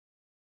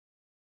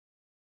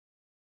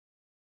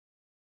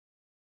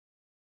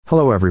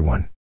Hello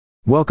everyone.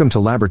 Welcome to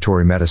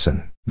Laboratory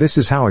Medicine. This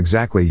is how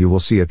exactly you will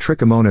see a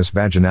Trichomonas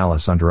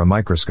vaginalis under a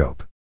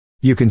microscope.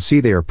 You can see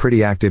they are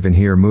pretty active in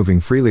here,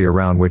 moving freely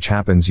around, which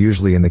happens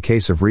usually in the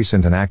case of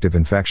recent and active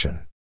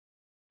infection.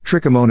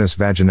 Trichomonas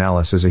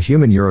vaginalis is a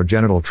human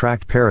urogenital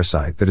tract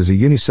parasite that is a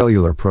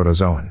unicellular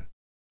protozoan.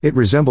 It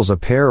resembles a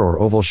pear or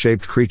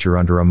oval-shaped creature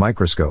under a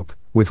microscope,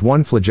 with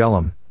one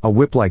flagellum, a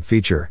whip-like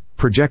feature,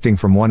 projecting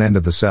from one end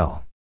of the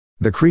cell.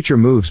 The creature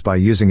moves by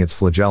using its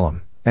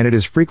flagellum, and it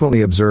is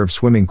frequently observed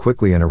swimming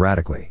quickly and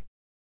erratically.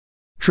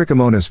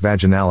 Trichomonas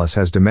vaginalis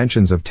has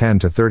dimensions of 10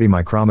 to 30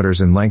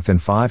 micrometers in length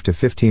and 5 to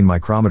 15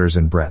 micrometers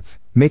in breadth,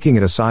 making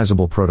it a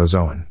sizable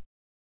protozoan.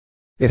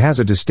 It has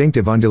a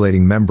distinctive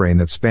undulating membrane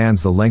that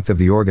spans the length of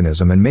the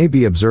organism and may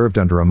be observed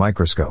under a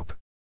microscope.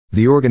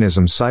 The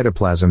organism's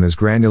cytoplasm is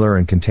granular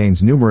and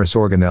contains numerous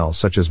organelles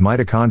such as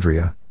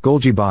mitochondria,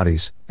 Golgi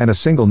bodies, and a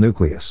single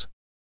nucleus.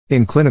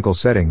 In clinical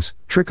settings,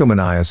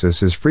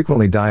 Trichomoniasis is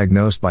frequently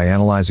diagnosed by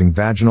analyzing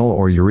vaginal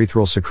or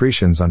urethral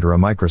secretions under a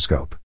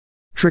microscope.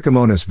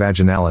 Trichomonas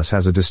vaginalis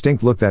has a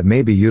distinct look that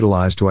may be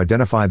utilized to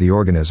identify the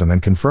organism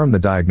and confirm the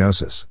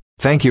diagnosis.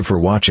 Thank you for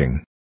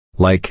watching.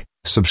 Like,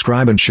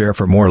 subscribe and share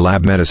for more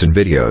lab medicine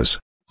videos.